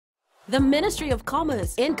The Ministry of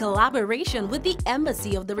Commerce, in collaboration with the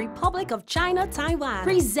Embassy of the Republic of China, Taiwan,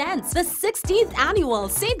 presents the 16th Annual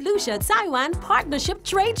St. Lucia, Taiwan Partnership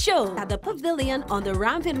Trade Show at the Pavilion on the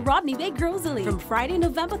ramp in Rodney Bay, Grosley, from Friday,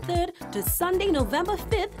 November 3rd to Sunday, November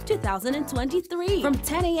 5th, 2023, from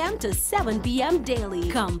 10 a.m. to 7 p.m. daily.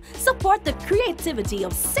 Come, support the creativity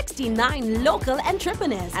of 69 local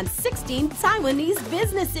entrepreneurs and 16 Taiwanese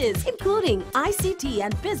businesses, including ICT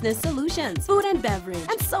and business solutions, food and beverage,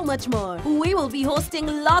 and so much more. We will be hosting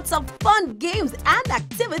lots of fun games and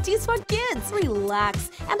activities for kids. Relax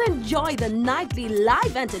and enjoy the nightly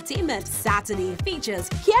live entertainment. Saturday features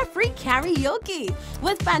carefree karaoke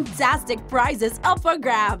with fantastic prizes up for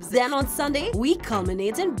grabs. Then on Sunday, we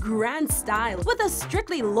culminate in grand style with a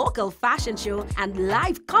strictly local fashion show and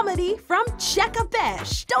live comedy from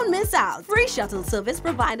Chekapesh. Don't miss out. Free shuttle service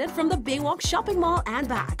provided from the Baywalk Shopping Mall and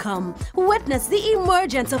back. Come, witness the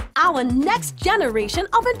emergence of our next generation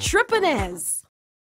of entrepreneurs.